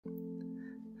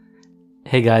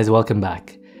Hey guys, welcome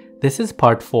back. This is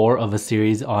part 4 of a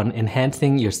series on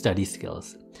enhancing your study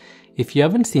skills. If you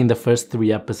haven't seen the first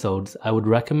 3 episodes, I would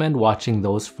recommend watching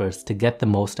those first to get the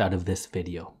most out of this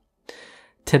video.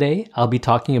 Today, I'll be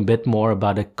talking a bit more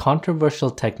about a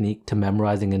controversial technique to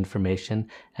memorizing information,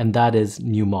 and that is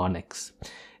mnemonics.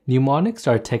 Mnemonics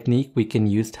are a technique we can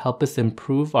use to help us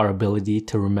improve our ability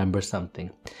to remember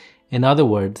something. In other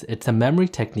words, it's a memory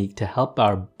technique to help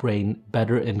our brain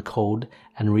better encode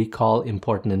and recall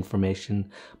important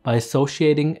information by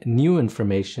associating new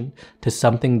information to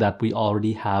something that we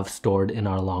already have stored in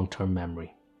our long-term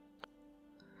memory.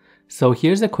 So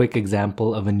here's a quick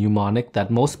example of a mnemonic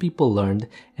that most people learned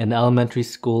in elementary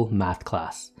school math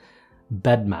class: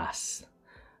 BEDMAS.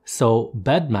 So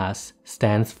BEDMAS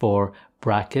stands for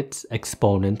brackets,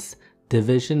 exponents,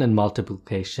 division and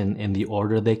multiplication in the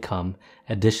order they come,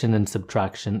 addition and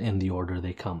subtraction in the order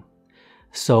they come.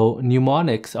 So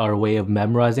mnemonics are a way of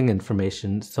memorizing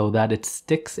information so that it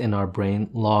sticks in our brain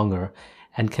longer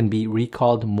and can be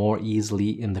recalled more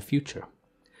easily in the future.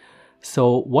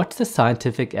 So what's the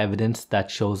scientific evidence that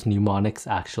shows mnemonics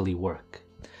actually work?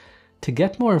 To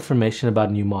get more information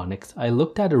about mnemonics, I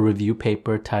looked at a review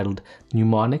paper titled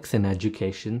Mnemonics in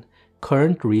Education: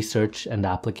 Current Research and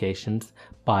Applications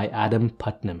by Adam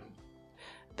Putnam.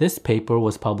 This paper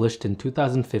was published in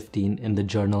 2015 in the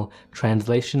journal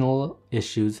Translational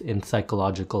Issues in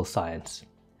Psychological Science.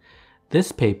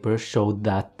 This paper showed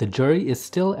that the jury is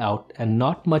still out and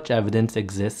not much evidence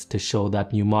exists to show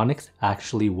that mnemonics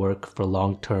actually work for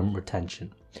long-term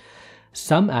retention.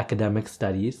 Some academic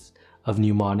studies of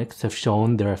mnemonics have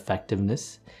shown their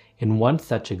effectiveness. In one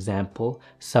such example,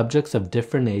 subjects of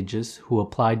different ages who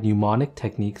applied mnemonic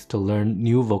techniques to learn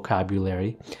new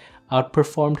vocabulary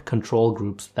outperformed control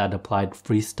groups that applied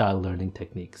freestyle learning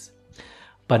techniques.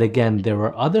 But again, there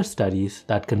were other studies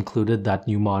that concluded that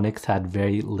mnemonics had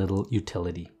very little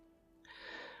utility.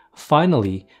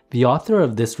 Finally, the author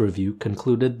of this review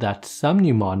concluded that some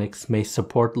mnemonics may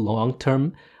support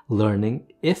long-term learning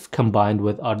if combined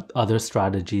with other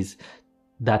strategies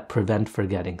that prevent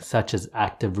forgetting, such as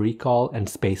active recall and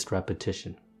spaced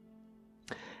repetition.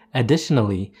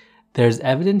 Additionally, there's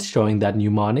evidence showing that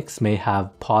mnemonics may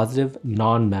have positive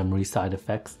non-memory side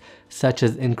effects, such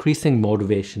as increasing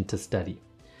motivation to study.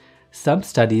 Some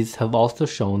studies have also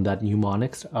shown that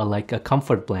mnemonics are like a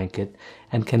comfort blanket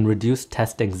and can reduce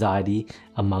test anxiety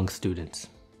among students.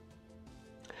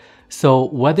 So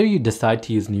whether you decide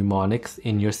to use mnemonics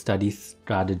in your study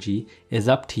strategy is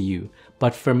up to you,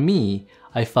 but for me,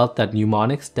 I felt that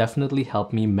mnemonics definitely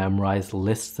helped me memorize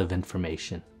lists of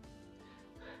information.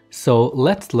 So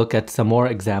let's look at some more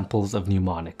examples of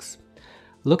mnemonics.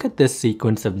 Look at this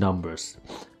sequence of numbers: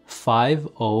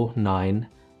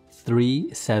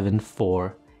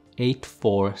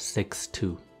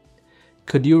 509-374-8462.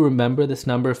 Could you remember this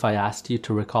number if I asked you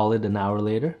to recall it an hour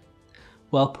later?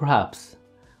 Well, perhaps.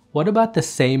 What about the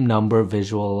same number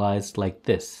visualized like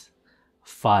this: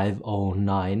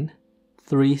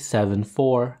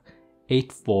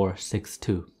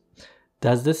 509-374-8462?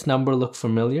 Does this number look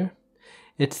familiar?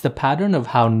 It's the pattern of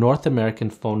how North American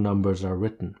phone numbers are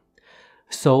written.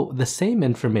 So the same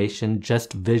information,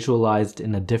 just visualized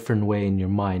in a different way in your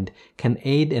mind, can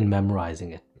aid in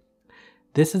memorizing it.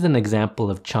 This is an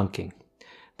example of chunking.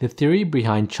 The theory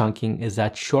behind chunking is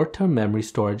that short-term memory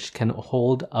storage can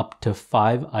hold up to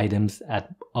 5 items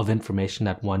of information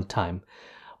at one time,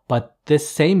 but this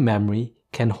same memory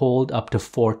can hold up to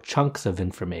 4 chunks of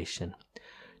information.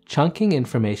 Chunking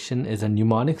information is a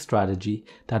mnemonic strategy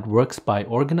that works by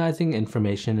organizing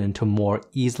information into more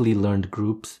easily learned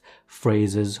groups,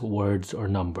 phrases, words, or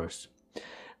numbers.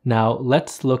 Now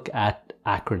let's look at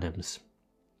acronyms.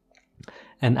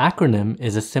 An acronym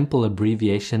is a simple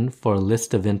abbreviation for a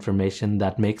list of information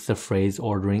that makes the phrase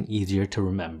ordering easier to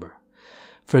remember.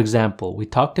 For example, we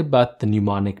talked about the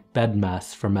mnemonic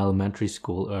BEDMAS from elementary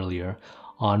school earlier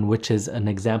on, which is an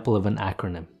example of an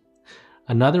acronym.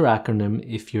 Another acronym,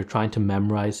 if you're trying to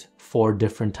memorize 4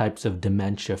 different types of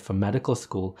dementia from medical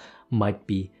school, might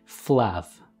be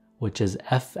FLAV, which is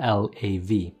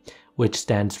FLAV, which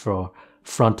stands for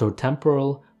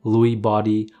frontotemporal, Lewy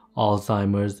body,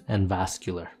 Alzheimer's, and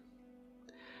vascular.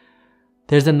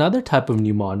 There's another type of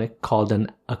mnemonic called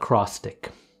an acrostic.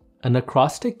 An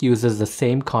acrostic uses the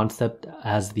same concept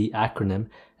as the acronym,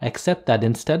 except that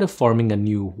instead of forming a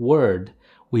new word,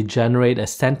 we generate a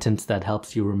sentence that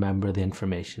helps you remember the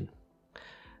information.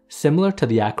 Similar to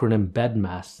the acronym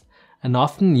BEDMAS, an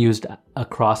often used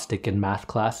acrostic in math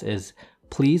class is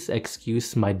 "Please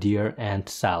excuse my dear Aunt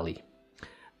Sally."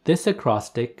 This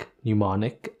acrostic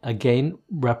mnemonic again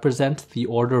represents the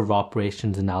order of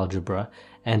operations in algebra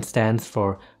and stands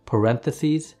for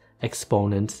parentheses,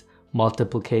 exponents,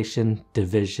 multiplication,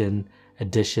 division,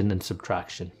 addition, and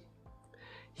subtraction.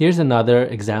 Here's another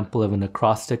example of an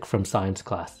acrostic from science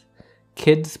class.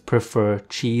 Kids prefer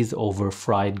cheese over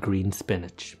fried green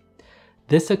spinach.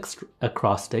 This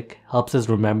acrostic helps us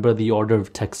remember the order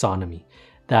of taxonomy,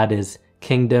 that is,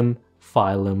 kingdom,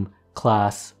 phylum,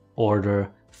 class,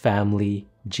 order, family,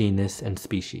 genus, and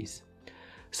species.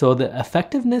 So the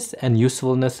effectiveness and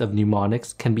usefulness of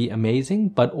mnemonics can be amazing,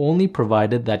 but only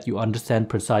provided that you understand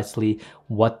precisely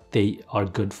what they are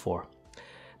good for.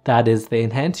 That is, they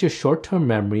enhance your short-term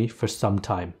memory for some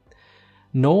time.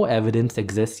 No evidence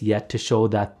exists yet to show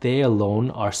that they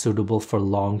alone are suitable for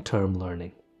long-term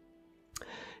learning.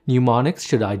 Mnemonics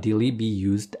should ideally be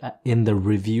used in the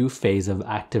review phase of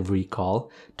active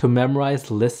recall to memorize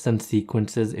lists and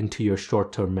sequences into your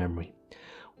short-term memory.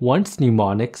 Once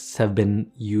mnemonics have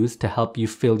been used to help you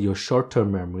fill your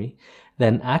short-term memory,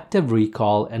 then active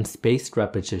recall and spaced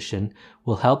repetition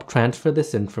will help transfer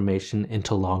this information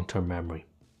into long-term memory.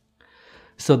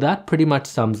 So that pretty much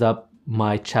sums up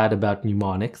my chat about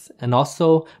mnemonics and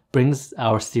also brings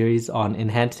our series on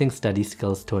enhancing study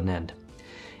skills to an end.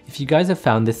 If you guys have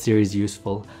found this series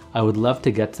useful, I would love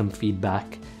to get some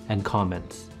feedback and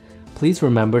comments. Please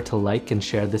remember to like and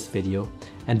share this video,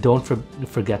 and don't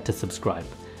forget to subscribe.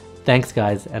 Thanks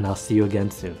guys, and I'll see you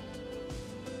again soon.